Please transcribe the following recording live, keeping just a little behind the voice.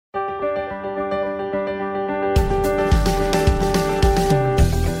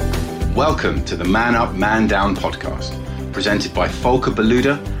Welcome to the Man Up, Man Down podcast, presented by Volker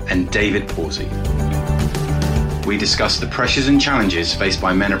Beluda and David Pawsey. We discuss the pressures and challenges faced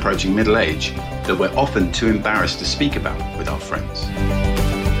by men approaching middle age that we're often too embarrassed to speak about with our friends.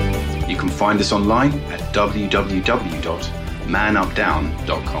 You can find us online at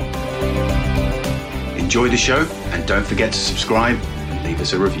www.manupdown.com. Enjoy the show and don't forget to subscribe and leave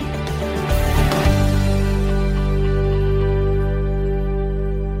us a review.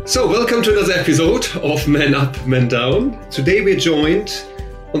 So, welcome to another episode of Men Up, Men Down. Today we're joined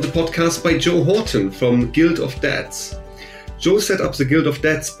on the podcast by Joe Horton from Guild of Dads. Joe set up the Guild of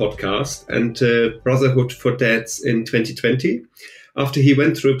Dads podcast and Brotherhood for Dads in 2020 after he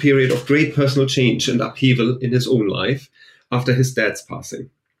went through a period of great personal change and upheaval in his own life after his dad's passing.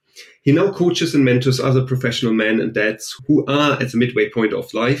 He now coaches and mentors other professional men and dads who are at the midway point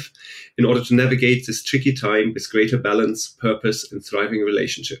of life in order to navigate this tricky time with greater balance, purpose, and thriving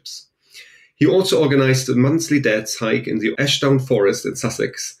relationships. He also organized a monthly dads hike in the Ashdown Forest in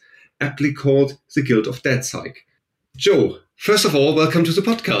Sussex, aptly called the Guild of Dads Hike. Joe, first of all, welcome to the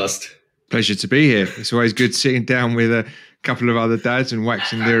podcast. Pleasure to be here. It's always good sitting down with a couple of other dads and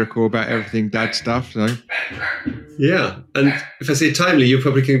waxing lyrical about everything dad stuff. So. Yeah, and if I say timely, you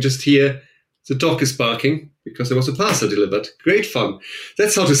probably can just hear the dog is barking because there was a parcel delivered. Great fun.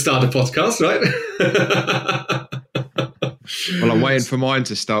 That's how to start a podcast, right? Well, I'm waiting for mine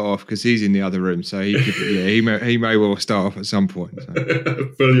to start off because he's in the other room, so he may well start off at some point. So.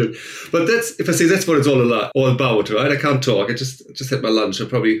 Brilliant. But that's what it's all about, right? I can't talk. I just had my lunch. I'll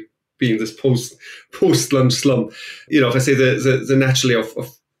probably be in this post-lunch slump. You know, if I say the naturally of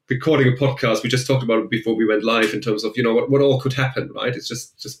recording a podcast, we just talked about it before we went live in terms of, you know, what all could happen, right? It's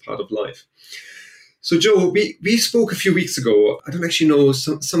just part of life. So, Joe, we spoke a few weeks ago. I don't actually know,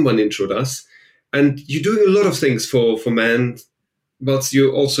 someone introed us. And you're doing a lot of things for men, but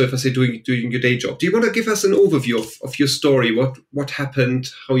you're also, if I say, doing your day job. Do you want to give us an overview of your story? What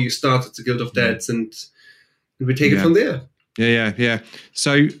happened, how you started the Guild of Dads, and we take it from there? Yeah.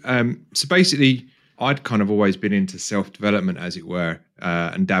 So basically, I'd kind of always been into self-development, as it were,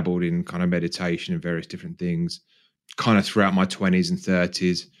 and dabbled in kind of meditation and various different things kind of throughout my 20s and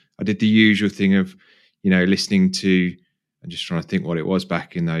 30s. I did the usual thing of, you know, listening to, I'm just trying to think what it was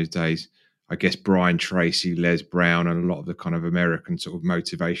back in those days, I guess Brian Tracy, Les Brown, and a lot of the kind of American sort of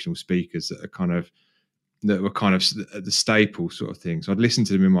motivational speakers that were kind of the staple sort of thing. So I'd listen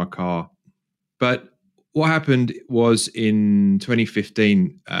to them in my car. But what happened was in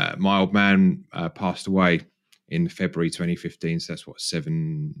 2015, my old man passed away in February 2015. So that's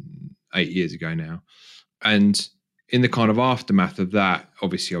 7-8 years ago now. And in the kind of aftermath of that,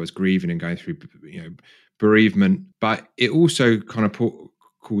 obviously I was grieving and going through, you know, bereavement, but it also kind of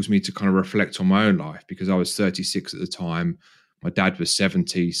caused me to kind of reflect on my own life because I was 36 at the time. My dad was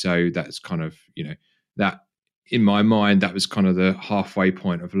 70. So that's kind of, you know, that in my mind, that was kind of the halfway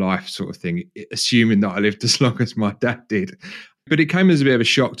point of life sort of thing, assuming that I lived as long as my dad did. But it came as a bit of a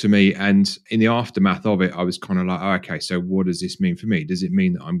shock to me. And in the aftermath of it, I was kind of like, oh, okay, so what does this mean for me? Does it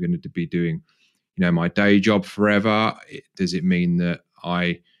mean that I'm going to be doing, you know, my day job forever? Does it mean that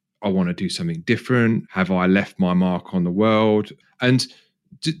I want to do something different? Have I left my mark on the world? And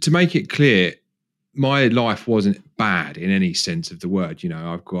to make it clear, my life wasn't bad in any sense of the word. You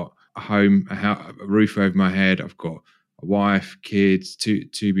know, I've got a home, a roof over my head. I've got a wife, kids, two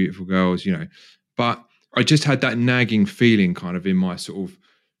beautiful girls, you know. But I just had that nagging feeling kind of in my I sort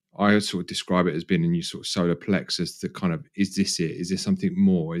of describe it as being in your sort of solar plexus, that kind of, is this it? Is there something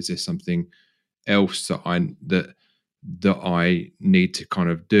more? Is there something else that I need to kind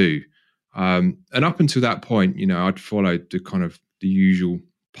of do? And up until that point, you know, I'd followed the kind of the usual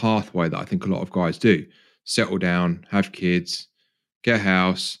pathway that I think a lot of guys do: settle down, have kids, get a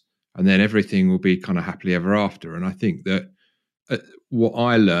house, and then everything will be kind of happily ever after. And I think that what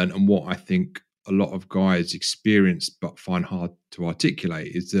I learned and what I think a lot of guys experience but find hard to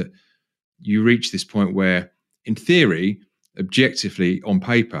articulate is that you reach this point where, in theory, objectively, on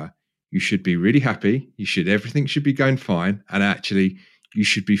paper, you should be really happy. Everything should be going fine. And actually, you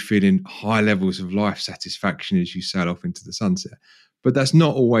should be feeling high levels of life satisfaction as you sail off into the sunset. But that's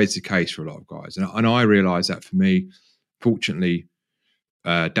not always the case for a lot of guys. And I realized that for me, fortunately,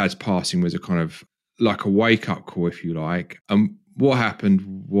 Dad's passing was a kind of like a wake-up call, if you like. And what happened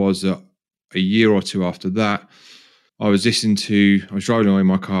was that a year or two after that, I was driving away in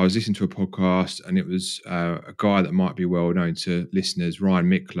my car, I was listening to a podcast, and it was a guy that might be well known to listeners, Ryan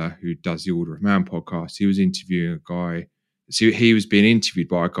Mickler, who does the Order of Man podcast. He was interviewing a guy. So he was being interviewed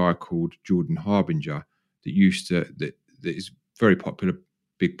by a guy called Jordan Harbinger that is very popular,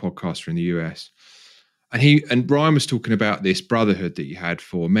 big podcaster in the US. And Brian was talking about this brotherhood that he had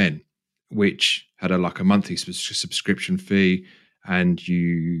for men. which had a monthly subscription fee, and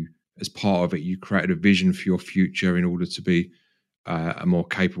you, as part of it, you created a vision for your future in order to be a more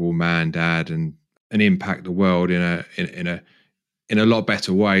capable man, dad, and impact the world in a lot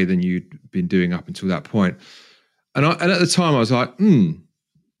better way than you'd been doing up until that point. And at the time, I was like,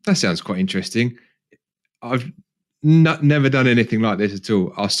 that sounds quite interesting. I've never done anything like this at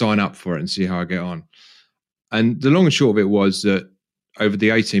all. I'll sign up for it and see how I get on. And the long and short of it was that over the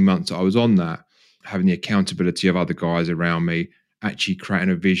 18 months that I was on that, having the accountability of other guys around me, actually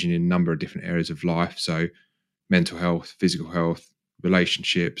creating a vision in a number of different areas of life. So mental health, physical health,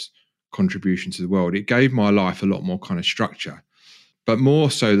 relationships, contribution to the world. It gave my life a lot more kind of structure. But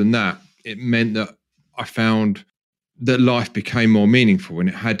more so than that, it meant that I found that life became more meaningful and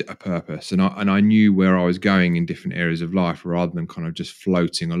it had a purpose. And I knew where I was going in different areas of life rather than kind of just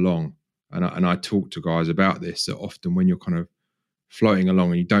floating along. And I talk to guys about this, that often when you're kind of floating along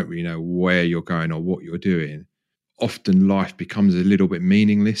and you don't really know where you're going or what you're doing, often life becomes a little bit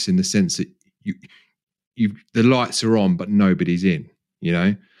meaningless in the sense that the lights are on, but nobody's in, you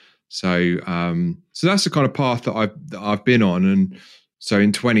know? So that's the kind of path that I've been on. And so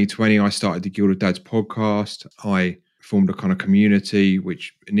in 2020, I started the Guild of Dads podcast. I formed a kind of community,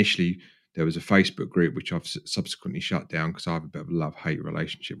 which initially there was a Facebook group, which I've subsequently shut down because I have a bit of a love-hate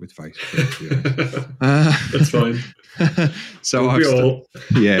relationship with Facebook. That's fine. So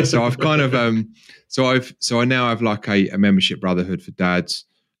I've kind of so I now have like a membership brotherhood for dads.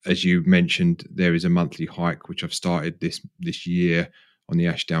 As you mentioned, there is a monthly hike which I've started this year on the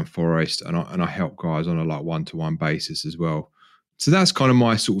Ashdown Forest, and I help guys on a like one-to-one basis as well. So that's kind of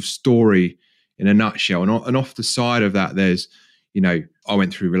my sort of story in a nutshell. And off the side of that, there's, you know, I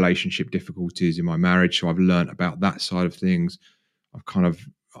went through relationship difficulties in my marriage, so I've learned about that side of things.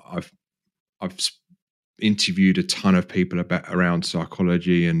 I've interviewed a ton of people around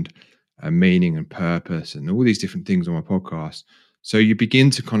psychology and meaning and purpose and all these different things on my podcast. So you begin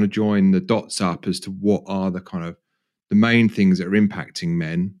to kind of join the dots up as to what are the main things that are impacting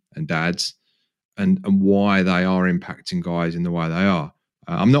men and dads, and why they are impacting guys in the way they are.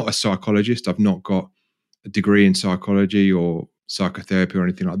 I'm not a psychologist. I've not got a degree in psychology or psychotherapy or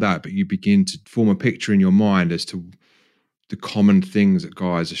anything like that, but you begin to form a picture in your mind as to the common things that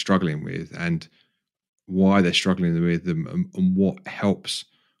guys are struggling with and why they're struggling with them, and what helps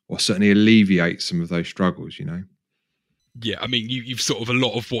or certainly alleviates some of those struggles, you know? Yeah, I mean, you've sort of, a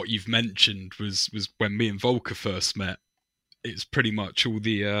lot of what you've mentioned was when me and Volker first met. It's pretty much all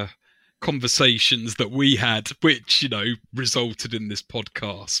the conversations that we had, which, you know, resulted in this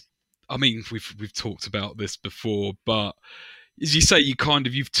podcast. I mean, we've talked about this before, but as you say,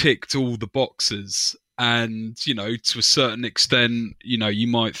 you've ticked all the boxes, and, you know, to a certain extent, you know, you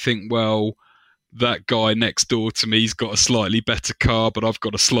might think, well, that guy next door to me's got a slightly better car, but I've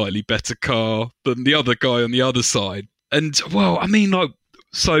got a slightly better car than the other guy on the other side. And, well, I mean, like,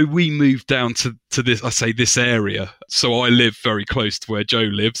 so we moved down to this area. So I live very close to where Joe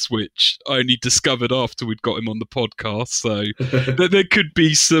lives, which I only discovered after we'd got him on the podcast. So there could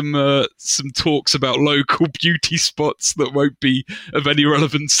be some talks about local beauty spots that won't be of any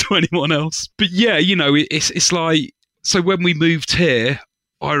relevance to anyone else. But yeah, you know, it's like, so when we moved here,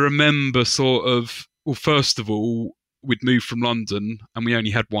 I remember sort of, well, first of all, we'd moved from London and we only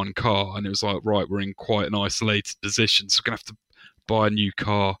had one car, and it was like, right, we're in quite an isolated position, so we're going to have to buy a new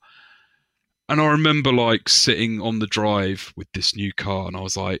car. And I remember like sitting on the drive with this new car, and I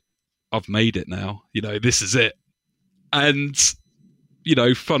was like, I've made it now, you know, this is it. And, you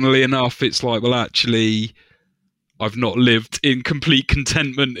know, funnily enough, it's like, well, actually, I've not lived in complete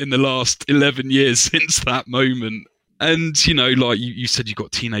contentment in the last 11 years since that moment. And, you know, like you said, you've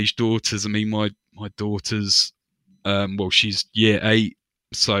got teenage daughters. I mean, my daughter's, well, she's year 8,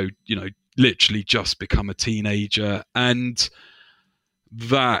 so, you know, literally just become a teenager. And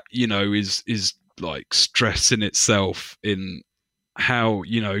that, you know, is like stress in itself, in how,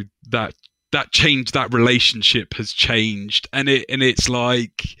 you know, that change, that relationship has changed, and it's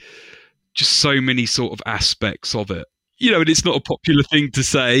like just so many sort of aspects of it, you know. And it's not a popular thing to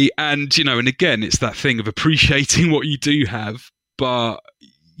say, and, you know, and again, it's that thing of appreciating what you do have, but,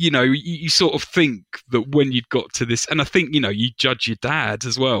 you know, you sort of think that when you'd got to this, and I think, you know, you judge your dad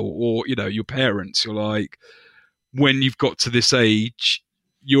as well, or, you know, your parents, you're like, when you've got to this age,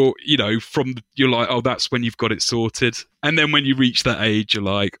 you're like, oh, that's when you've got it sorted. And then when you reach that age, you're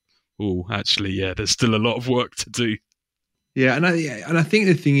like, oh, actually, yeah, there's still a lot of work to do. Yeah, and I think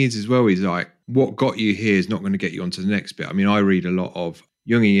the thing is as well is like, what got you here is not going to get you onto the next bit. I mean, I read a lot of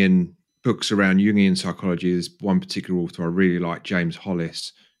Jungian books around Jungian psychology. There's one particular author I really like, James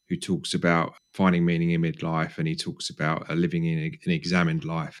Hollis, who talks about finding meaning in midlife, and he talks about living in an examined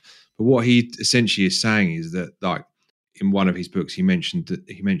life. But what he essentially is saying is that, like, in one of his books, he mentions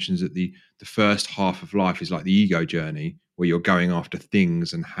that the first half of life is like the ego journey, where you're going after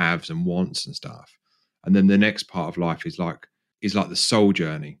things and haves and wants and stuff, and then the next part of life is like the soul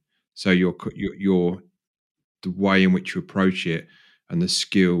journey. So your the way in which you approach it and the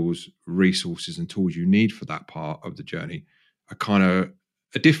skills, resources, and tools you need for that part of the journey are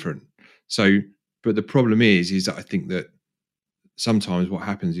different. So, but the problem is that I think that sometimes what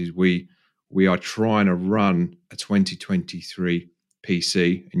happens is we are trying to run a 2023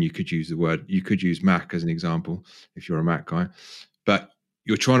 PC, and you could use Mac as an example if you're a Mac guy, but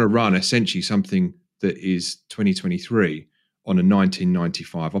you're trying to run essentially something that is 2023 on a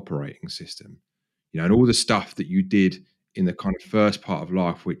 1995 operating system, and all the stuff that you did in the kind of first part of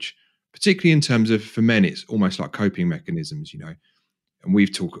life, which particularly in terms of, for men, it's almost like coping mechanisms, and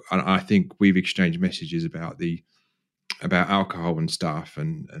I think we've exchanged messages about alcohol and stuff,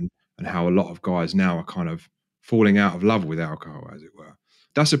 and how a lot of guys now are kind of falling out of love with alcohol, as it were.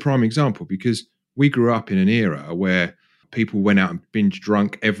 That's a prime example, because we grew up in an era where people went out and binge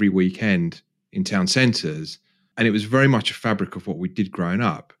drunk every weekend in town centres, and it was very much a fabric of what we did growing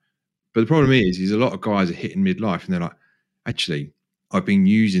up. But the problem is a lot of guys are hitting midlife and they're like, actually, I've been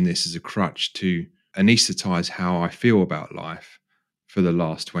using this as a crutch to anaesthetize how I feel about life for the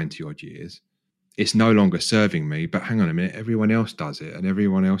last 20 odd years. It's no longer serving me, but hang on a minute, everyone else does it and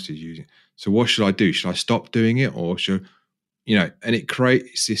everyone else is using it. So what should I do? Should I stop doing it, or should, and it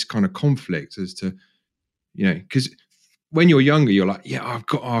creates this kind of conflict as to, because when you're younger, you're like, yeah, I've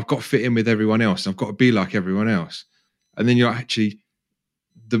got to fit in with everyone else. I've got to be like everyone else. And then you're actually,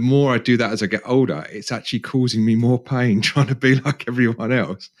 the more I do that as I get older, it's actually causing me more pain trying to be like everyone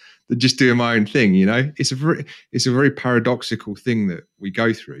else than just doing my own thing. It's a very paradoxical thing that we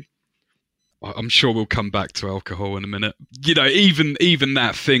go through. I'm sure we'll come back to alcohol in a minute. Even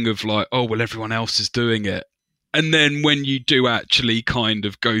that thing of like, oh, well, everyone else is doing it. And then when you do actually kind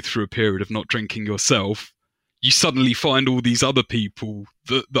of go through a period of not drinking yourself, you suddenly find all these other people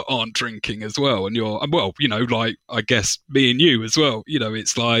that aren't drinking as well. And you're, well, like, I guess me and you as well,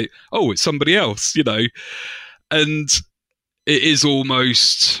 it's like, oh, it's somebody else, and it is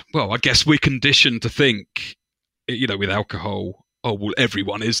almost, well, I guess we're conditioned to think, with alcohol, oh, well,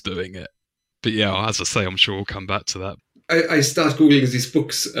 everyone is doing it. But yeah, as I say, I'm sure we'll come back to that. I start Googling these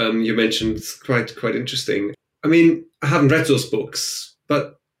books you mentioned. It's quite interesting. I mean, I haven't read those books,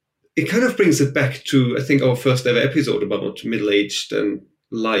 but it kind of brings it back to, I think, our first ever episode about middle-aged and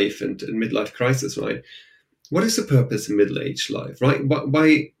life and midlife crisis, right? What is the purpose in middle-aged life, right?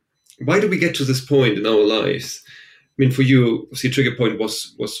 Why do we get to this point in our lives? I mean, for you, the trigger point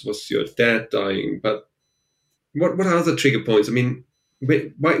was your dad dying, but what are other trigger points? I mean,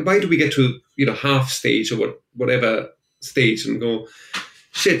 why do we get to half stage or whatever stage and go,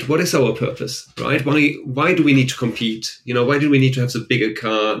 shit, what is our purpose, right? Why do we need to compete? Why do we need to have the bigger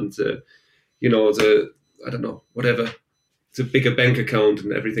car and the I don't know, whatever, the bigger bank account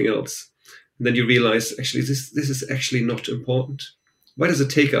and everything else? And then you realize, actually, this is actually not important. Why does it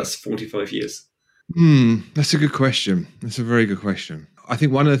take us 45 years? That's a good question. That's a very good question. I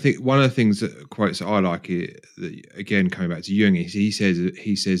think one of the things that quotes that I like, again coming back to Jung, is he says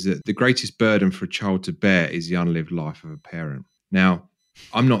that the greatest burden for a child to bear is the unlived life of a parent. Now,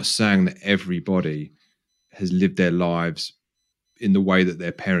 I'm not saying that everybody has lived their lives in the way that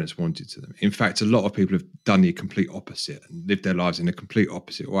their parents wanted to them. In fact, a lot of people have done the complete opposite and lived their lives in a complete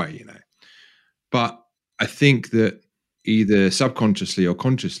opposite way, But I think that either subconsciously or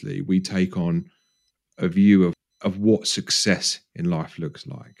consciously, we take on a view of what success in life looks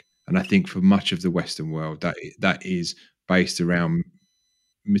like. And I think for much of the Western world, that is based around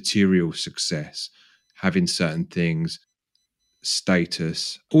material success, having certain things,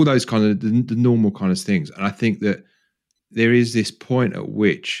 status, all those kind of the normal kind of things. And I think that there is this point at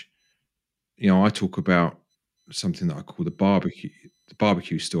which, I talk about something that I call the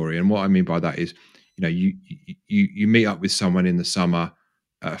barbecue story. And what I mean by that is, you meet up with someone in the summer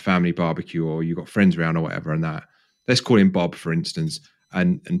at a family barbecue, or you got friends around or whatever, and that, let's call him Bob, for instance.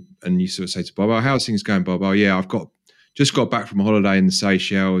 And you sort of say to Bob, oh, how's things going, Bob? Oh yeah, I've just got back from a holiday in the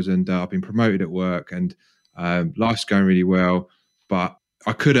Seychelles, and I've been promoted at work, and life's going really well, but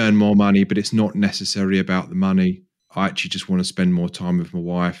I could earn more money, but it's not necessarily about the money. I actually just want to spend more time with my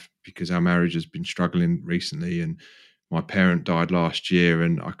wife because our marriage has been struggling recently, and my parent died last year,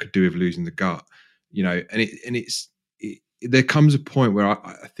 and I could do with losing the gut, there comes a point where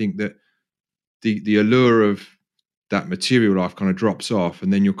I think that the allure of that material life kind of drops off,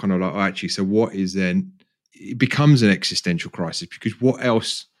 and then you're kind of like, oh, actually, so what is then? It becomes an existential crisis, because what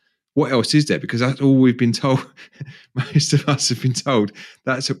else what else is there? Because that's all we've been told. Most of us have been told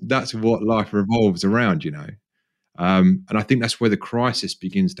that's what life revolves around, and I think that's where the crisis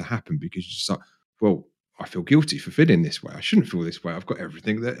begins to happen, because you're just like, well, I feel guilty for feeling this way. I shouldn't feel this way. I've got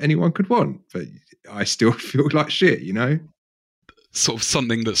everything that anyone could want, but I still feel like shit, Sort of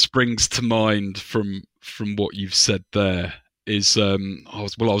something that springs to mind from what you've said there is I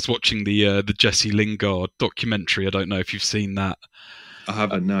was watching the Jesse Lingard documentary. I don't know if you've seen that. I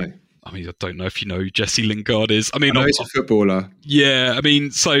haven't, no. I mean, I don't know if you know who Jesse Lingard is. I mean, I know he's a footballer. Yeah, I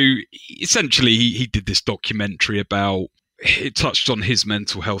mean, so essentially he did this documentary about, it touched on his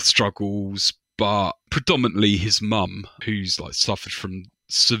mental health struggles, but predominantly his mum, who's like suffered from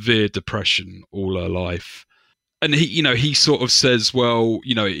severe depression all her life. And he sort of says, well,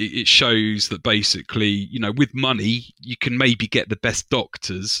 it shows that basically, with money, you can maybe get the best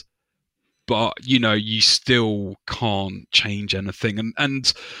doctors, but, you still can't change anything.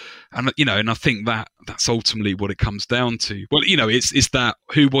 And I think that's ultimately what it comes down to. Well, it's that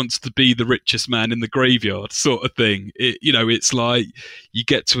who wants to be the richest man in the graveyard sort of thing. It's like you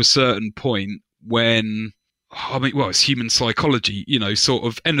get to a certain point when, it's human psychology, sort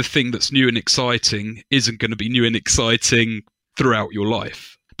of anything that's new and exciting isn't going to be new and exciting throughout your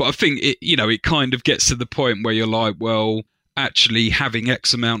life. But I think it kind of gets to the point where you're like, well, actually having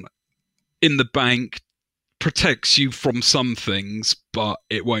X amount in the bank protects you from some things, but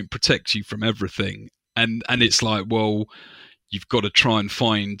it won't protect you from everything. And it's like, well, you've got to try and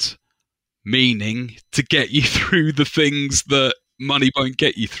find meaning to get you through the things that money won't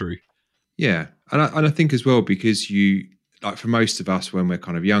get you through. Yeah. And I think as well, because for most of us, when we're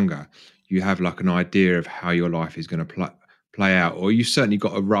kind of younger, you have like an idea of how your life is going to play out, or you've certainly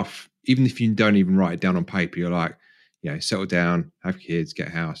got a rough, even if you don't even write it down on paper, you're like, settle down, have kids, get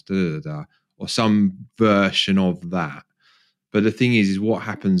a house, or some version of that. But the thing is what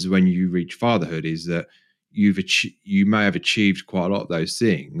happens when you reach fatherhood is that you may have achieved quite a lot of those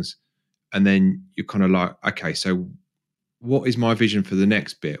things, and then you're kind of like, okay, so what is my vision for the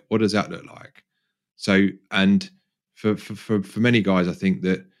next bit? What does that look like? So, and for many guys, I think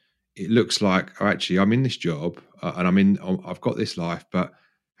that it looks like, actually, I'm in this job and I've got this life, but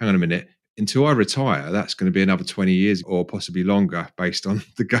hang on a minute, until I retire, that's going to be another 20 years or possibly longer based on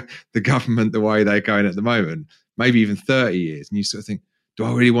the government, the way they're going at the moment, maybe even 30 years. And you sort of think, do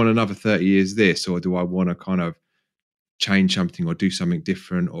I really want another 30 years this, or do I want to kind of change something or do something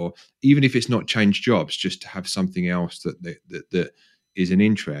different, or even if it's not change jobs, just to have something else that is an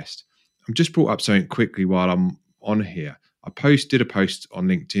interest. I've just brought up something quickly while I'm on here. I did a post on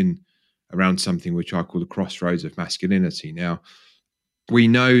LinkedIn around something which I call the crossroads of masculinity. Now, we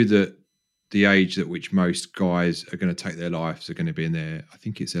know that the age at which most guys are going to take their lives are going to be in their, I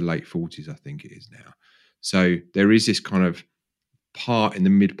think it's their late 40s, I think it is now. So there is this kind of part in the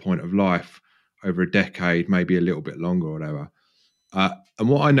midpoint of life over a decade, maybe a little bit longer or whatever. And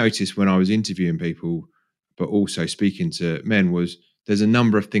what I noticed when I was interviewing people, but also speaking to men, was there's a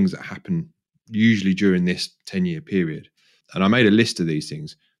number of things that happen usually during this 10-year period. And I made a list of these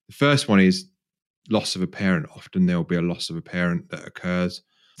things. The first one is loss of a parent. Often there'll be a loss of a parent that occurs.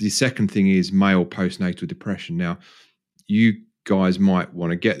 The second thing is male postnatal depression. Now, you guys might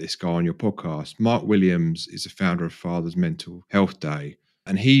want to get this guy on your podcast. Mark Williams is the founder of Father's Mental Health Day,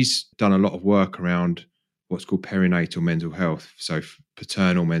 and he's done a lot of work around what's called perinatal mental health, so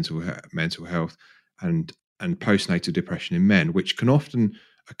paternal mental health and postnatal depression in men, which can often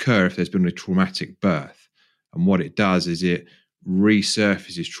occur if there's been a traumatic birth. And what it does is it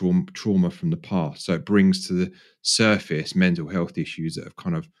resurfaces trauma from the past. So it brings to the surface mental health issues that have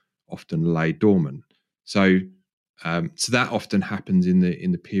kind of often laid dormant. So that often happens in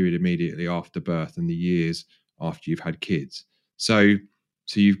the period immediately after birth and the years after you've had kids. So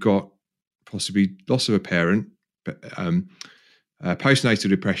you've got possibly loss of a parent, but postnatal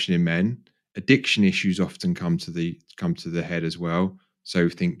depression in men. Addiction issues often come to the head as well. So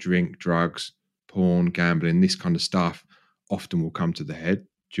think drink, drugs, porn, gambling, this kind of stuff often will come to the head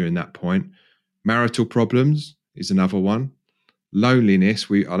during that point. Marital problems is another one. Loneliness,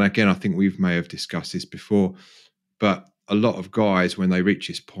 and again, I think we may have discussed this before, but a lot of guys, when they reach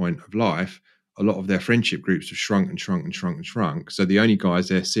this point of life, a lot of their friendship groups have shrunk and shrunk and shrunk and shrunk. So the only guys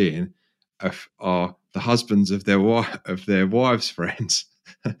they're seeing are the husbands of their wives' friends.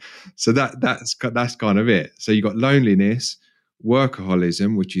 So that's kind of it. So you've got loneliness,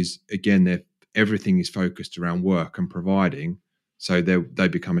 workaholism, which is, again, everything is focused around work and providing. So they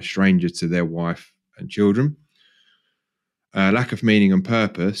become a stranger to their wife and children. Lack of meaning and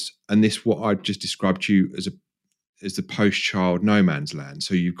purpose. And this, what I just described to you as the post-child no man's land.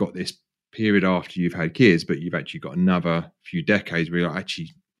 So you've got this period after you've had kids, but you've actually got another few decades where you're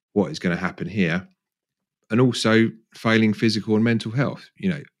actually, what is going to happen here. And also failing physical and mental health.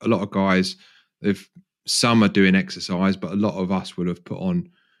 A lot of guys, some are doing exercise, but a lot of us would have put on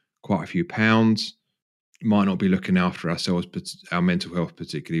quite a few pounds, might not be looking after ourselves, but our mental health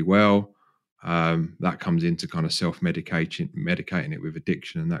particularly well. That comes into kind of medicating it with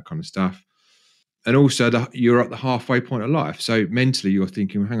addiction and that kind of stuff. And also you're at the halfway point of life. So mentally you're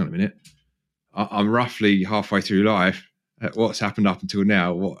thinking, well, hang on a minute, I'm roughly halfway through life. What's happened up until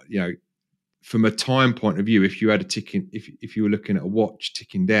now? From a time point of view, if you had if you were looking at a watch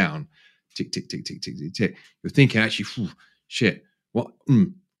ticking down, tick, tick, tick, tick, tick, tick, tick, you're thinking actually, shit, what?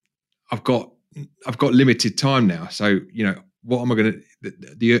 I've got limited time now. So, what am I going to,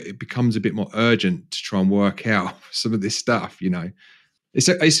 it becomes a bit more urgent to try and work out some of this stuff,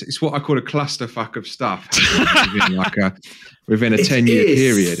 It's what I call a clusterfuck of stuff within a 10-year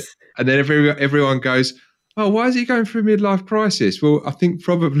period. And then everyone goes, oh, why is he going through a midlife crisis? Well, I think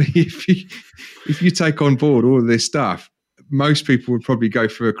probably if you take on board all of this stuff, most people would probably go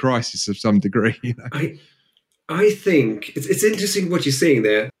through a crisis of some degree. I think it's interesting what you're saying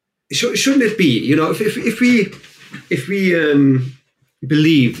there. Shouldn't it be? If we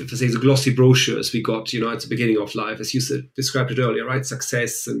believe, if I say the glossy brochures we got, at the beginning of life, as you described it earlier, right?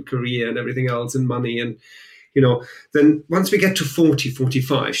 Success and career and everything else and money and. Then once we get to 40,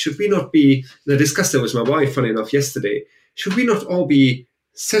 45, should we not be, and I discussed that with my wife, funny enough, yesterday, should we not all be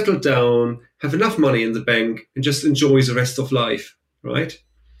settled down, have enough money in the bank and just enjoy the rest of life, right?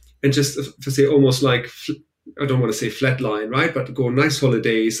 And just, to say, almost like, I don't want to say flatline, right? But go on nice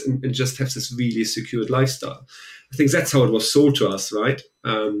holidays and just have this really secured lifestyle. I think that's how it was sold to us, right?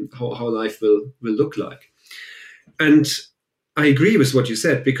 How life will look like. And I agree with what you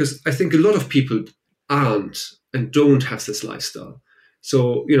said, because I think a lot of people aren't and don't have this lifestyle.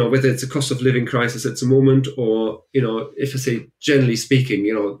 So, whether it's a cost of living crisis at the moment or, if I say generally speaking,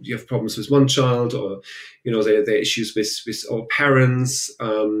 you have problems with one child or, there are issues with our parents,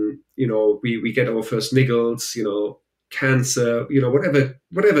 we get our first niggles, cancer,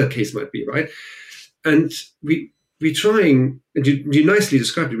 whatever the case might be, right? And we're trying, and you nicely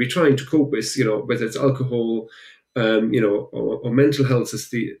described it, we're trying to cope with, whether it's alcohol, or mental health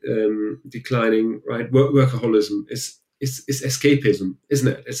is declining, right? Workaholism is escapism, isn't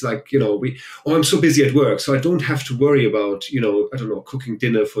it? It's like, I'm so busy at work, so I don't have to worry about, I don't know, cooking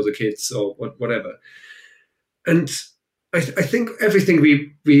dinner for the kids or whatever. And I think everything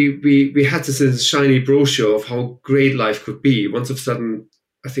we had this shiny brochure of how great life could be, once of a sudden,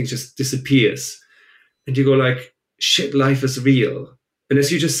 I think just disappears. And you go like, shit, life is real. And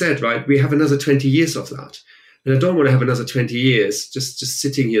as you just said, right, we have another 20 years of that. And I don't want to have another 20 years just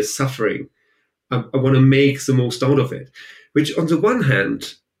sitting here suffering. I want to make the most out of it, which on the one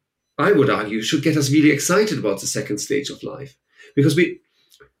hand, I would argue should get us really excited about the second stage of life. Because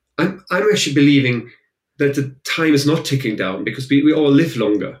I'm actually believing that the time is not ticking down because we all live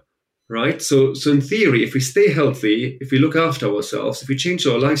longer, right? So in theory, if we stay healthy, if we look after ourselves, if we change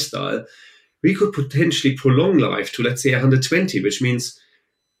our lifestyle, we could potentially prolong life to, let's say, 120, which means,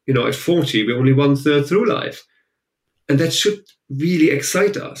 at 40, we're only 1/3 through life. And that should really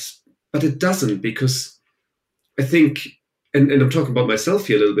excite us. But it doesn't, because I think, and I'm talking about myself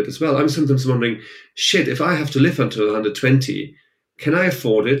here a little bit as well, I'm sometimes wondering, shit, if I have to live until 120, can I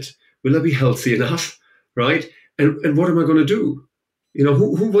afford it? Will I be healthy enough? Right? And what am I going to do?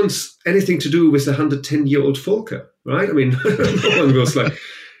 Who wants anything to do with a 110-year-old Volker? Right? I mean, no one goes like,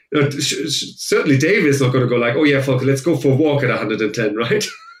 certainly David is not going to go like, oh yeah, Volker, let's go for a walk at 110, right?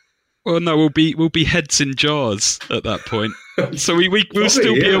 Well, no, we'll be heads in jars at that point. So we'll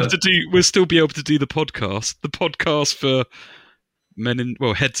still be able to do the podcast for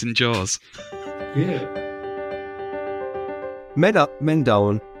heads in jars. Yeah. Men Up, Men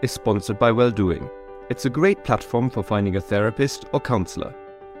Down is sponsored by Welldoing. It's a great platform for finding a therapist or counselor.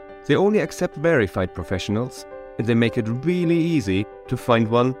 They only accept verified professionals, and they make it really easy to find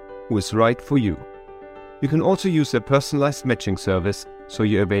one who is right for you. You can also use their personalized matching service, so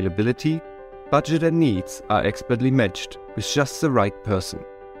your availability, budget and needs are expertly matched with just the right person.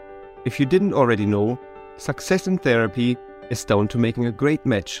 If you didn't already know, success in therapy is down to making a great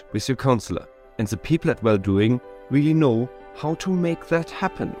match with your counselor, and the people at Welldoing really know how to make that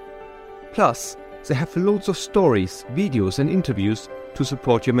happen. Plus, they have loads of stories, videos and interviews to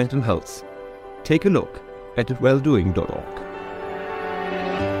support your mental health. Take a look at welldoing.org.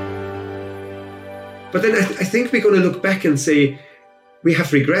 But then I think we're going to look back and say we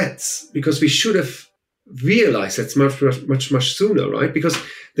have regrets because we should have realized that's much sooner, right? Because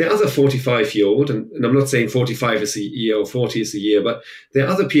there are other 45-year-old, and I'm not saying 45 is a year or 40 is a year, but there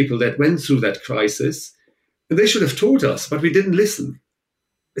are other people that went through that crisis and they should have told us, but we didn't listen.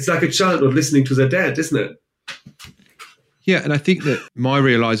 It's like a child not listening to their dad, isn't it? Yeah, and I think that my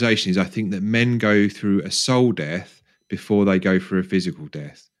realization is I think that men go through a soul death before they go through a physical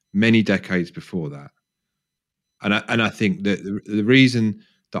death, many decades before that. And I think that the reason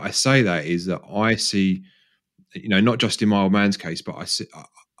that I say that is that I see, not just in my old man's case, but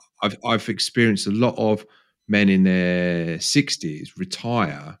I've experienced a lot of men in their 60s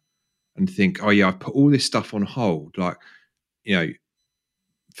retire and think, oh yeah, I've put all this stuff on hold, like,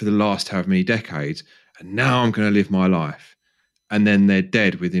 for the last however many decades, and now I'm going to live my life. And then they're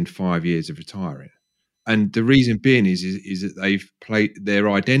dead within 5 years of retiring. And the reason being is that they've played their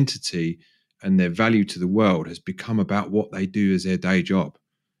identity and their value to the world has become about what they do as their day job.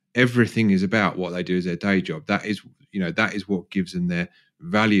 Everything is about what they do as their day job. That is what gives them their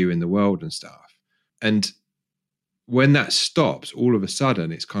value in the world and stuff. And when that stops, all of a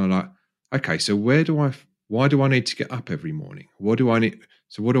sudden, it's kind of like, okay, so why do I need to get up every morning? What do I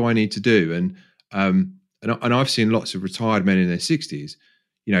need to do? And I've seen lots of retired men in their 60s,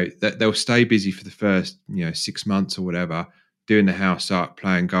 that they'll stay busy for the first, 6 months or whatever, doing the house up,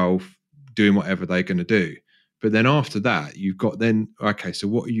 playing golf, doing whatever they're going to do. But then after that, you've got okay, so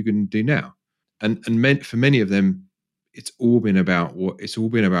what are you going to do now? And for many of them, it's all been about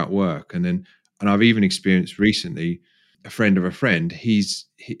work. And I've even experienced recently a friend of a friend. He's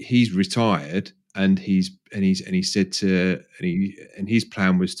retired, and he said his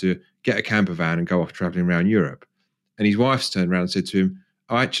plan was to get a camper van and go off traveling around Europe. And his wife's turned around and said to him,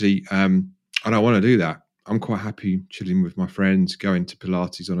 "Oh, actually, I don't want to do that. I'm quite happy chilling with my friends, going to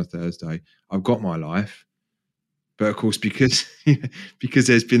Pilates on a Thursday. I've got my life." But of course, because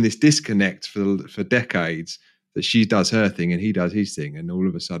there's been this disconnect for decades, that she does her thing and he does his thing, and all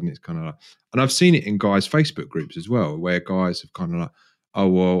of a sudden it's kind of like, and I've seen it in guys' Facebook groups as well, where guys have kind of like, oh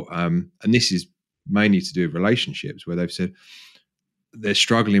well, and this is mainly to do with relationships, where they've said they're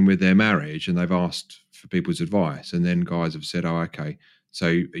struggling with their marriage and they've asked for people's advice, and then guys have said, oh, okay, so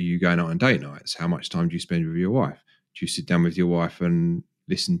are you going out on date nights? How much time do you spend with your wife? Do you sit down with your wife and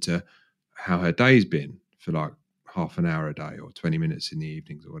listen to how her day's been for like half an hour a day or 20 minutes in the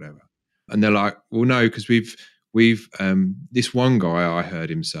evenings or whatever? And they're like, well, no, because we've this one guy, I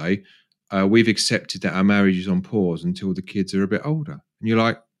heard him say, we've accepted that our marriage is on pause until the kids are a bit older. And you're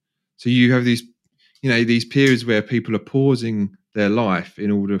like, so you have these, these periods where people are pausing their life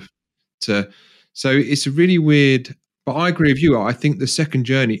in order to, so it's a really weird, but I agree with you. I think the second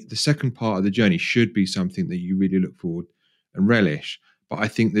part of the journey should be something that you really look forward and relish. But I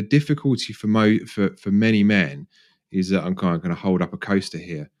think the difficulty for many men is that, I'm kind of going to hold up a coaster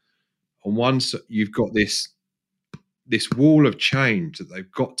here. On one side, you've got this wall of change that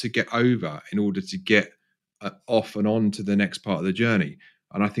they've got to get over in order to get off and on to the next part of the journey.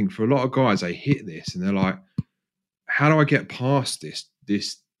 And I think for a lot of guys, they hit this and they're like, how do I get past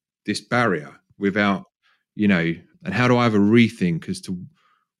this barrier without, and how do I have a rethink as to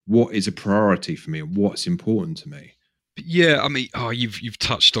what is a priority for me and what's important to me? Yeah, I mean, you've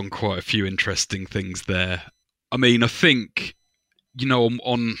touched on quite a few interesting things there. I mean, I think,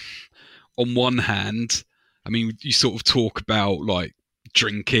 on one hand, I mean, you sort of talk about like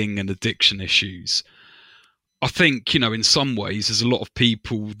drinking and addiction issues. I think, in some ways, there's a lot of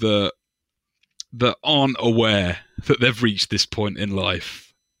people that aren't aware that they've reached this point in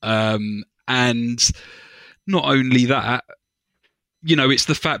life. And not only that, it's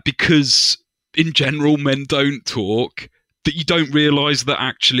the fact, because in general men don't talk, that you don't realise that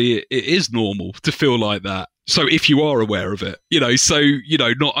actually it is normal to feel like that. So if you are aware of it,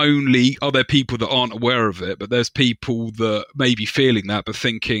 not only are there people that aren't aware of it, but there's people that may be feeling that, but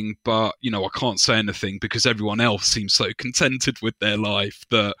thinking, I can't say anything because everyone else seems so contented with their life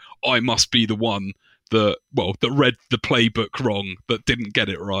that I must be the one that read the playbook wrong, that didn't get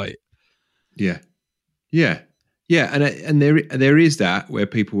it right. Yeah. And there is that, where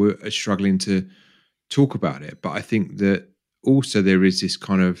people are struggling to talk about it. But I think that also there is this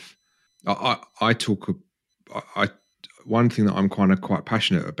kind of, one thing that I'm kind of quite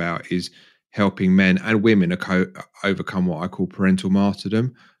passionate about is helping men and women overcome what I call parental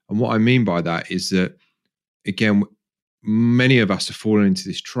martyrdom. And what I mean by that is that, again, many of us have fallen into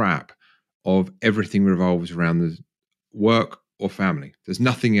this trap of everything revolves around the work or family. There's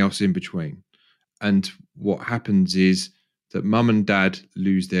nothing else in between. And what happens is that mum and dad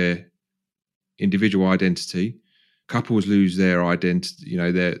lose their individual identity. Couples lose their identity,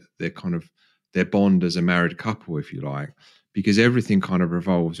 their kind of their bond as a married couple, if you like, because everything kind of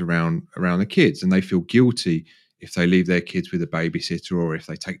revolves around the kids, and they feel guilty if they leave their kids with a babysitter, or if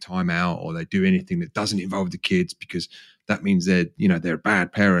they take time out, or they do anything that doesn't involve the kids, because that means they're a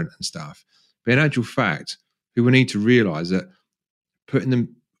bad parent and stuff. But in actual fact, people need to realise that putting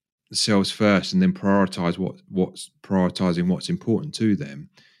them themselves first and then prioritizing what's important to them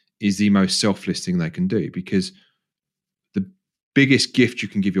is the most selfless thing they can do, because the biggest gift you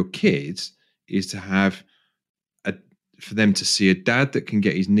can give your kids is to have for them to see a dad that can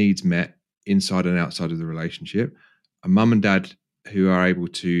get his needs met inside and outside of the relationship, a mum and dad who are able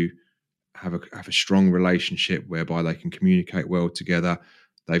to have a strong relationship whereby they can communicate well together.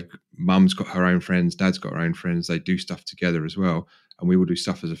 Mum's got her own friends, dad's got her own friends. They do stuff together as well, and we will do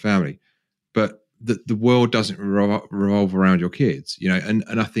stuff as a family. But the world doesn't revolve around your kids, And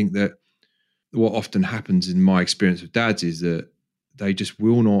I think that what often happens in my experience with dads is that they just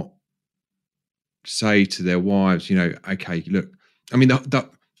will not say to their wives, okay, look, I mean, the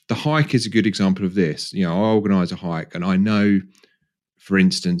hike is a good example of this. I organise a hike, and I know, for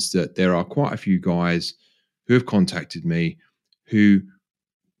instance, that there are quite a few guys who have contacted me who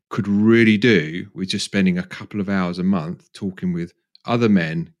could really do with just spending a couple of hours a month talking with other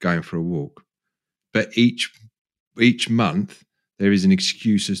men going for a walk. But each month there is an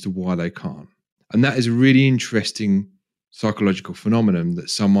excuse as to why they can't. And that is a really interesting psychological phenomenon, that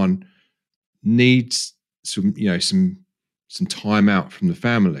someone needs some time out from the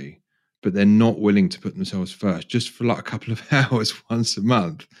family, but they're not willing to put themselves first just for like a couple of hours once a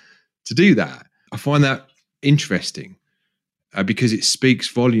month to do that. I find that interesting because it speaks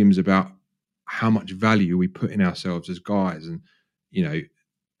volumes about how much value we put in ourselves as guys, and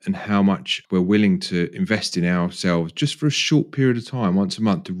and how much we're willing to invest in ourselves just for a short period of time once a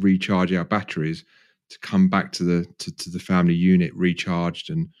month to recharge our batteries, to come back to the family unit recharged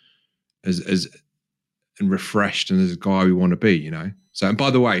and as refreshed and as a guy we want to be, So, and by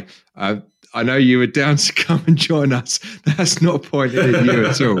the way, I know you were down to come and join us. That's not pointed at you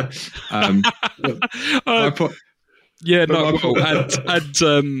at all. I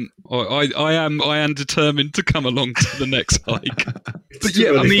am determined to come along to the next hike. But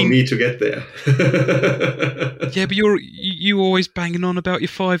yeah, for me to get there. Yeah, but you always banging on about your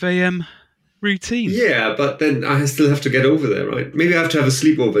 5 a.m. routine. Yeah, but then I still have to get over there, right? Maybe I have to have a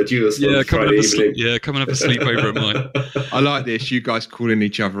sleepover at yours on Friday evening. Come and have a sleepover at mine. I like this. You guys calling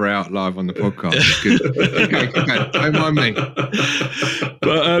each other out live on the podcast. It's good. Okay. Don't mind me.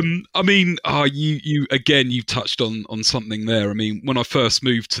 But you touched on something there. I mean, when I first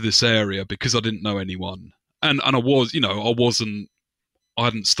moved to this area, because I didn't know anyone, and I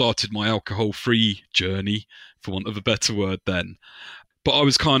hadn't started my alcohol-free journey, for want of a better word, then. But I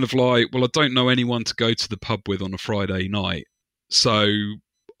was kind of like, well, I don't know anyone to go to the pub with on a Friday night. So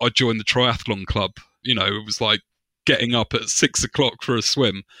I joined the triathlon club. It was like getting up at 6 o'clock for a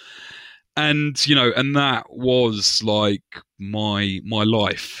swim. And, and that was like my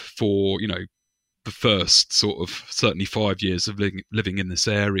life for, the first sort of certainly 5 years of living in this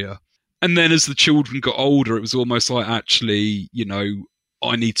area. And then as the children got older, it was almost like, actually,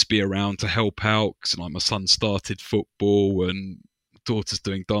 I need to be around to help out, because my son started football and daughter's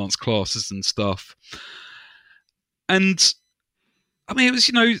doing dance classes and stuff. And I mean, it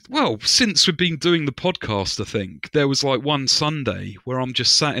was, since we've been doing the podcast, I think there was like one Sunday where I'm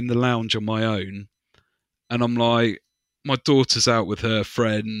just sat in the lounge on my own, and I'm like, my daughter's out with her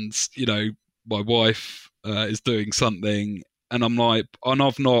friends, my wife is doing something, and I'm like, and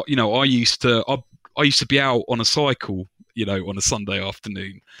I've not, I used to be out on a cycle, on a Sunday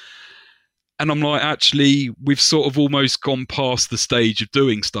afternoon. And I'm like, actually, we've sort of almost gone past the stage of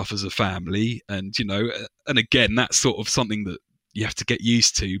doing stuff as a family. And, and again, that's sort of something that you have to get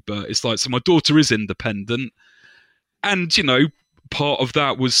used to. But it's like, so my daughter is independent. And, part of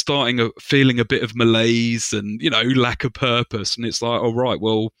that was feeling a bit of malaise and, lack of purpose. And it's like, all right,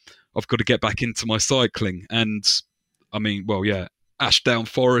 well, I've got to get back into my cycling. And I mean, Ashdown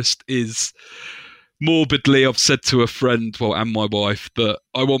Forest is... Morbidly, I've said to a friend, and my wife, that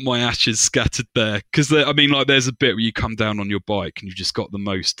I want my ashes scattered there, because there's a bit where you come down on your bike and you've just got the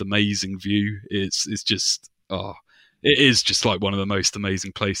most amazing view. It's just it is just like one of the most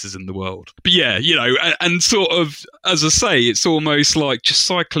amazing places in the world. But yeah, and sort of, as I say, it's almost like just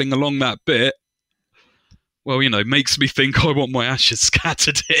cycling along that bit. Well, makes me think I want my ashes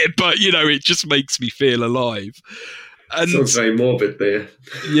scattered here, but it just makes me feel alive. And, sounds very morbid there.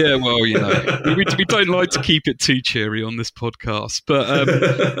 Yeah, well, we don't like to keep it too cheery on this podcast, but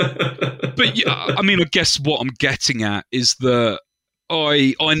yeah, I mean, I guess what I'm getting at is that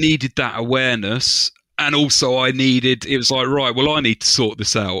I needed that awareness, and also it was like, right, well, I need to sort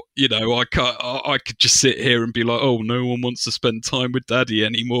this out. I could just sit here and be like, oh, no one wants to spend time with Daddy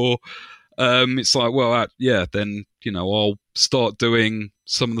anymore. It's like, well, then I'll start doing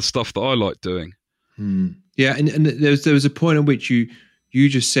some of the stuff that I like doing. Yeah, and there was a point at which you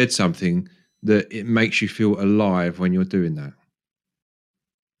just said something that it makes you feel alive when you're doing that.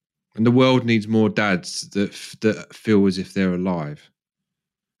 And the world needs more dads that feel as if they're alive.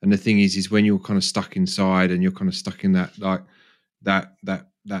 And the thing is when you're kind of stuck inside and you're kind of stuck in that like that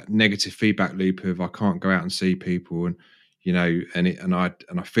negative feedback loop of I can't go out and see people, and you know, and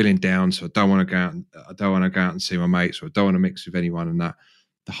I'm feeling down, so I don't want to go out and see my mates, or I don't want to mix with anyone. And that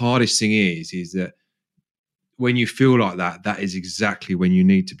the hardest thing is that when you feel like that, that is exactly when you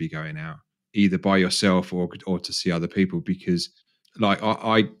need to be going out, either by yourself or to see other people. Because like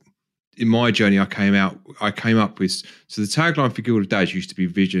I in my journey, I came up with, so the tagline for Guild of Dads used to be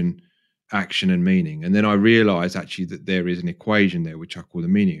vision, action and meaning. And then I realized actually that there is an equation there, which I call the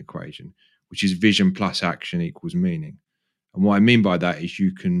meaning equation, which is vision plus action equals meaning. And what I mean by that is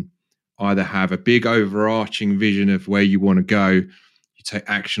you can either have a big overarching vision of where you want to go, you take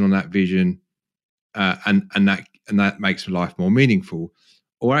action on that vision, and that makes life more meaningful.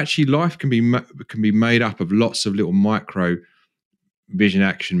 Or actually life can be made up of lots of little micro vision,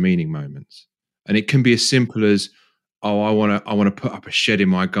 action, meaning moments. And it can be as simple as, oh, I want to put up a shed in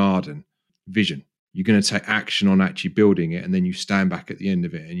my garden. Vision. You're going to take action on actually building it, and then you stand back at the end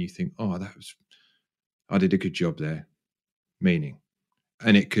of it and you think, oh, I did a good job there. Meaning.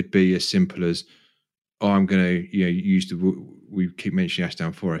 And it could be as simple as, oh, I'm going to, we keep mentioning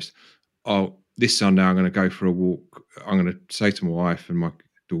Ashdown Forest. Oh, this Sunday I'm going to go for a walk. I'm going to say to my wife and my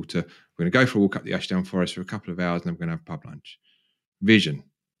daughter, we're going to go for a walk up the Ashdown Forest for a couple of hours, and then we're going to have pub lunch. Vision.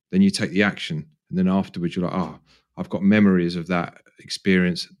 Then you take the action, and then afterwards you're like, oh, I've got memories of that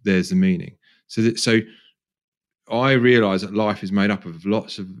experience. There's the meaning. So I realize that life is made up of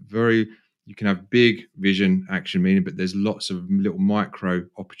lots of you can have big vision, action, meaning, but there's lots of little micro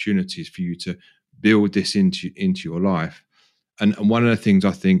opportunities for you to build this into your life. And one of the things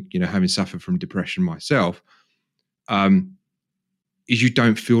I think, you know, having suffered from depression myself, is you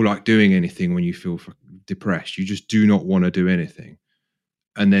don't feel like doing anything when you feel depressed. You just do not want to do anything.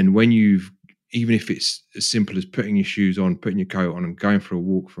 And then when even if it's as simple as putting your shoes on, putting your coat on and going for a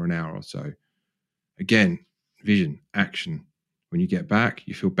walk for an hour or so, again, vision, action. When you get back,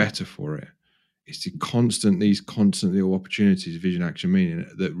 you feel better for it. It's these constant little opportunities, vision, action, meaning,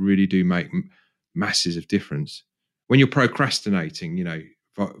 that really do make masses of difference. When you're procrastinating, you know,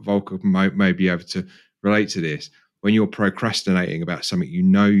 Volker may be able to relate to this. When you're procrastinating about something you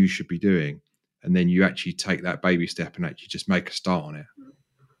know you should be doing, and then you actually take that baby step and actually just make a start on it.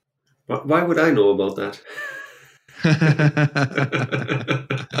 Why would I know about that?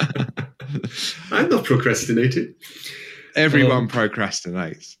 I'm not procrastinating. Everyone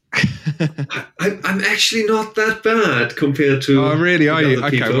procrastinates. I'm actually not that bad compared to. Oh, really? Are you?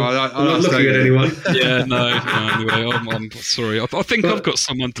 Okay, people. well, I'm not looking at anyone. Yeah, no. Anyway, I'm sorry. I think I've got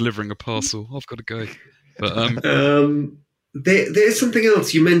someone delivering a parcel. I've got to go. But there's something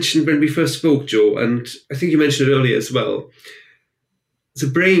else you mentioned when we first spoke, Joe, and I think you mentioned it earlier as well. The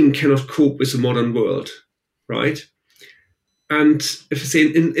brain cannot cope with the modern world, right? And if I say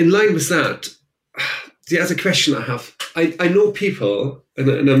in line with that, there's a question I have. I know people, and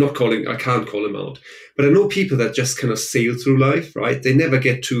I can't call them out, but I know people that just kind of sail through life, right? They never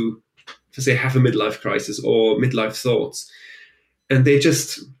get to, if I say, have a midlife crisis or midlife thoughts. And they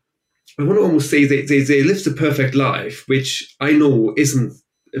just, I want to almost say they live the perfect life, which I know isn't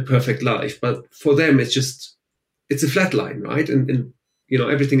a perfect life, but for them, it's a flat line, right? And you know,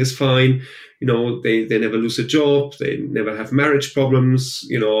 everything is fine. You know, they never lose a job. They never have marriage problems.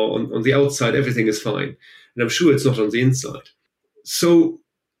 You know, on the outside, everything is fine. And I'm sure it's not on the inside. So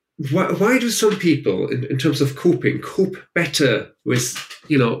why do some people, in terms of coping, cope better with,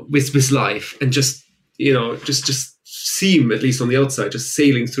 you know, with life and just, you know, just seem, at least on the outside, just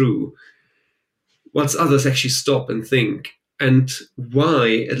sailing through, whilst others actually stop and think? And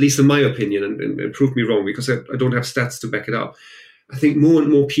why, at least in my opinion, and prove me wrong, because I don't have stats to back it up, I think more and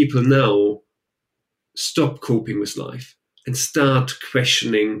more people now stop coping with life and start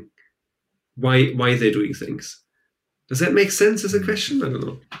questioning why they're doing things. Does that make sense as a question? I don't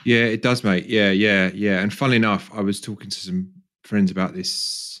know. Yeah, it does, mate. Yeah. And funnily enough, I was talking to some friends about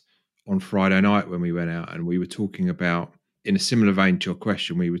this on Friday night when we went out, and we were talking about, in a similar vein to your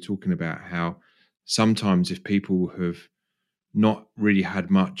question, we were talking about how sometimes if people have not really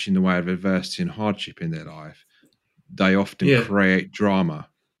had much in the way of adversity and hardship in their life, they often create drama,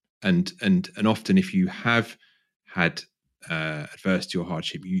 and often if you have had adversity or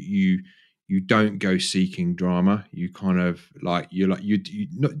hardship, you don't go seeking drama. You kind of you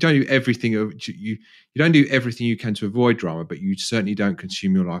don't do everything. You don't do everything you can to avoid drama, but you certainly don't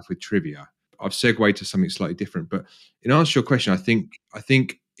consume your life with trivia. I've segued to something slightly different, but in answer to your question, I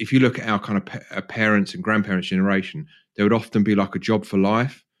think if you look at our kind of parents and grandparents' generation, there would often be like a job for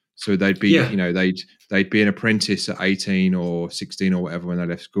life. So they'd be, they'd be an apprentice at 18 or 16 or whatever when they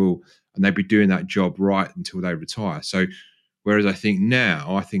left school, and they'd be doing that job right until they retire. So whereas I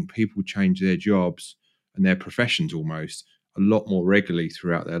think people change their jobs and their professions almost a lot more regularly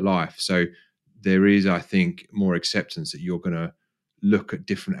throughout their life. So there is, I think, more acceptance that you're going to look at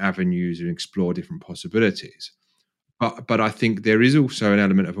different avenues and explore different possibilities. But I think there is also an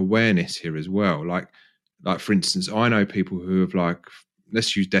element of awareness here as well. Like for instance, I know people who have, like,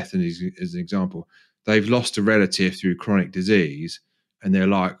 let's use death as an example. They've lost a relative through chronic disease, and they're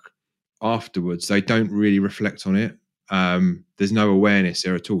like, afterwards, they don't really reflect on it. There's no awareness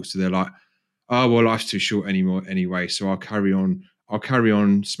there at all. So they're like, oh, well, life's too short anyway, so I'll carry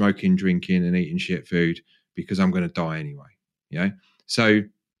on smoking, drinking, and eating shit food because I'm going to die anyway. So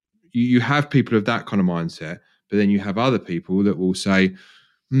you have people of that kind of mindset, but then you have other people that will say,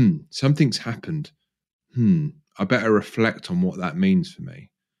 something's happened. I better reflect on what that means for me.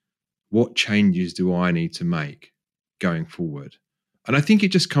 What changes do I need to make going forward? And I think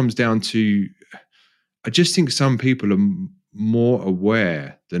it just comes down to, I just think some people are more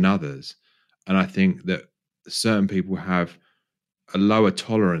aware than others. And I think that certain people have a lower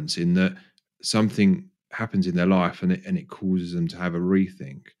tolerance in that something happens in their life and it causes them to have a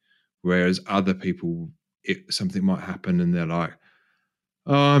rethink. Whereas other people, something might happen and they're like,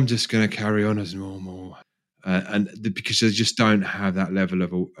 oh, I'm just going to carry on as normal. Because they just don't have that level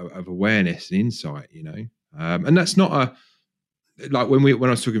of awareness and insight, and that's not like when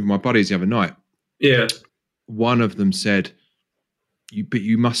I was talking with my buddies the other night. Yeah, one of them said, but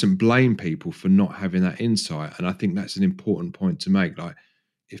you mustn't blame people for not having that insight, and I think that's an important point to make. Like,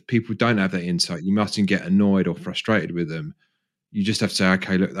 if people don't have that insight, you mustn't get annoyed or frustrated with them. You just have to say,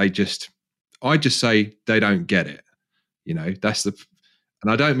 okay, look, I just say they don't get it. And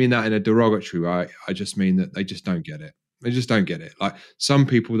I don't mean that in a derogatory way. I just mean that they just don't get it. They just don't get it. Like, some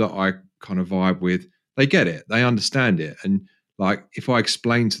people that I kind of vibe with, they get it. They understand it. And like, if I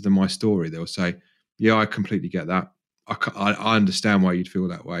explain to them my story, they'll say, yeah, I completely get that. I understand why you'd feel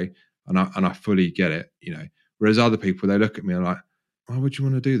that way. And I fully get it, Whereas other people, they look at me and like, why would you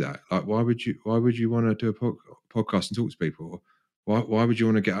want to do that? Like, why would you want to do a podcast and talk to people? Why would you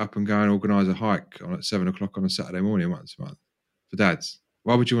want to get up and go and organise a hike at 7 o'clock on a Saturday morning once a month for dads?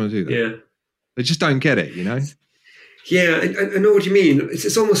 Why would you want to do that? Yeah. They just don't get it, Yeah, I know what you mean.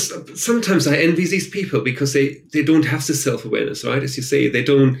 It's almost, sometimes I envy these people because they don't have the self-awareness, right? As you say, they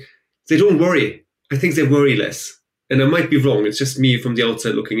don't worry. I think they worry less. And I might be wrong. It's just me from the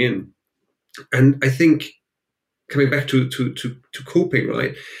outside looking in. And I think, coming back to coping,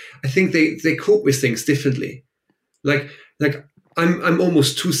 right? I think they cope with things differently. Like I'm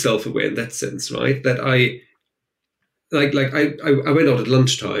almost too self-aware in that sense, right? That I went out at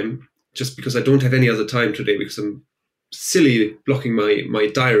lunchtime just because I don't have any other time today because I'm silly blocking my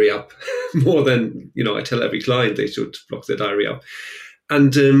diary up more than, I tell every client they should block their diary up.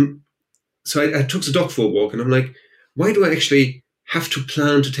 And so I took the dog for a walk, and I'm like, why do I actually have to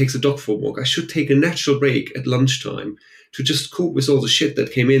plan to take the dog for a walk? I should take a natural break at lunchtime to just cope with all the shit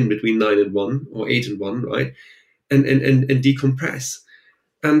that came in between 9 and 1 or 8 and 1, right? And decompress.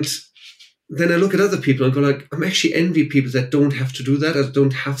 And then I look at other people and go like, I'm actually envy people that don't have to do that, that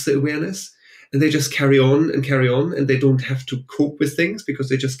don't have the awareness, and they just carry on, and they don't have to cope with things because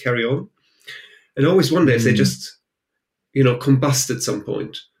they just carry on. And I always wonder if they just, combust at some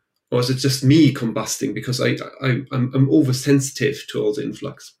point, or is it just me combusting because I'm oversensitive to all the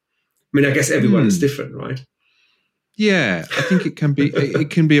influx? I mean, I guess everyone is different, right? Yeah, I think it can be. It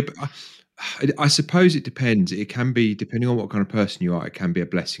can be. I suppose it depends. It can be, depending on what kind of person you are, it can be a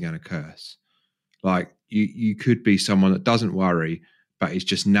blessing and a curse. Like, you could be someone that doesn't worry, but is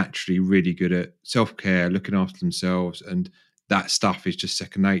just naturally really good at self-care, looking after themselves, and that stuff is just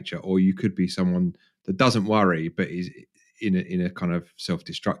second nature. Or you could be someone that doesn't worry, but is in a kind of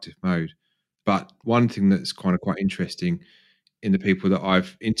self-destructive mode. But one thing that's kind of quite interesting in the people that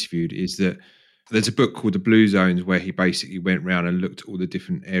I've interviewed is that there's a book called The Blue Zones where he basically went around and looked at all the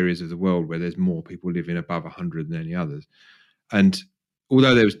different areas of the world where there's more people living above 100 than any others. And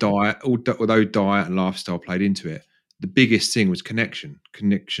although there was diet and lifestyle played into it, the biggest thing was connection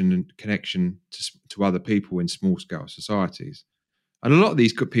to other people in small scale societies. And a lot of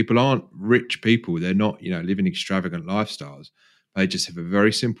these people aren't rich people. They're not, living extravagant lifestyles. They just have a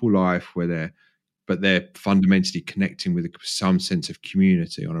very simple life where they're fundamentally connecting with some sense of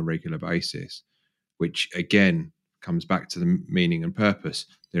community on a regular basis, which again comes back to the meaning and purpose.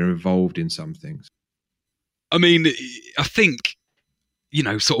 They're involved in some things. I mean, I think,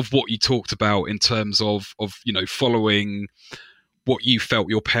 sort of what you talked about in terms of following what you felt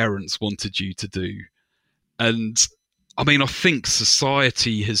your parents wanted you to do. And I mean, I think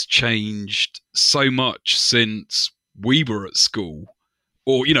society has changed so much since we were at school,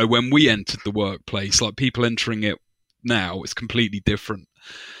 or, you know, when we entered the workplace. Like, people entering it now, it's completely different.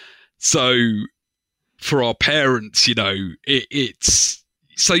 So for our parents, you know, it's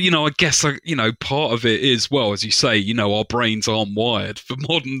so, you know, I guess, you know, part of it is, well, as you say, you know, our brains aren't wired for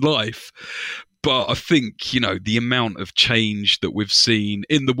modern life. But I think, you know, the amount of change that we've seen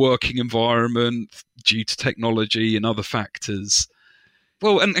in the working environment due to technology and other factors.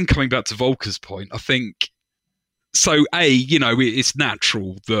 Well, and coming back to Volker's point, I think, so you know, it's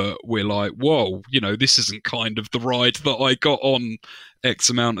natural that we're like, whoa, you know, this isn't kind of the ride that I got on X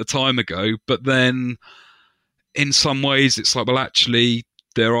amount of time ago. But then in some ways it's like, well, actually,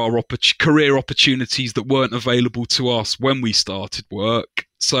 there are career opportunities that weren't available to us when we started work.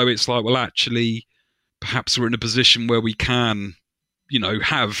 So it's like, well, actually, perhaps we're in a position where we can, you know,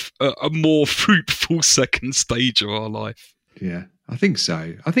 have a more fruitful second stage of our life. Yeah, I think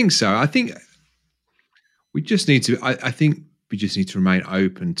so. I think we just need to. I think we just need to remain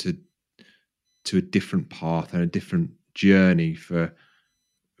open to a different path and a different journey for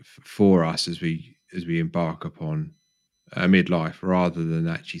us as we embark upon midlife, rather than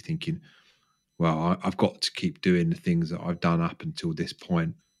actually thinking, well, I've got to keep doing the things that I've done up until this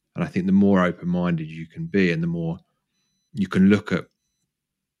point. And I think the more open-minded you can be, and the more you can look at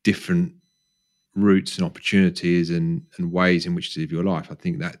different routes and opportunities and ways in which to live your life, I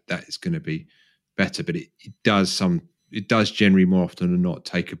think that is going to be better. But it does generally, more often than not,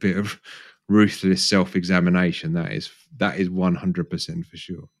 take a bit of ruthless self-examination. That is 100% for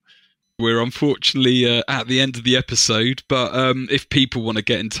sure. We're unfortunately at the end of the episode, but if people want to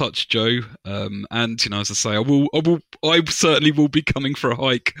get in touch, Joe, and, you know, as I say, I certainly will be coming for a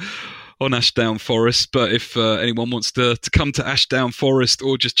hike on Ashdown Forest. But if anyone wants to come to Ashdown Forest,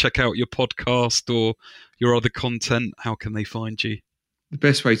 or just check out your podcast or your other content, how can they find you? The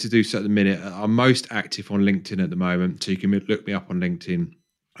best way to do so at the minute, I'm most active on LinkedIn at the moment, so you can look me up on LinkedIn,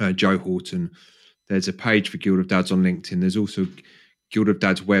 Joe Horton. There's a page for Guild of Dads on LinkedIn. There's also Guild of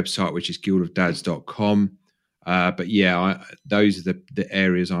Dads website, which is guildofdads.com. But yeah, those are the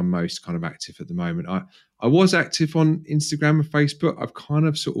areas I'm most kind of active at the moment. I was active on Instagram and Facebook. I've kind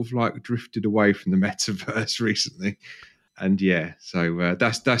of sort of like drifted away from the metaverse recently. And yeah, so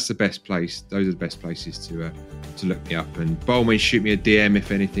that's the best place. Those are the best places to look me up. And by all means, shoot me a DM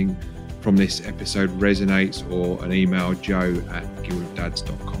if anything from this episode resonates, or an email,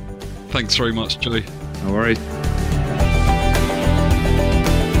 joe@guildofdads.com. Thanks very much, Joe. No worries.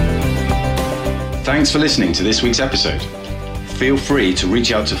 Thanks for listening to this week's episode. Feel free to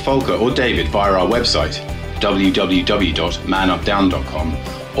reach out to Volker or David via our website, www.manupdown.com,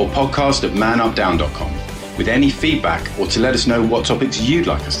 or podcast@manupdown.com, with any feedback or to let us know what topics you'd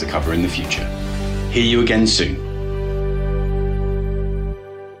like us to cover in the future. Hear you again soon.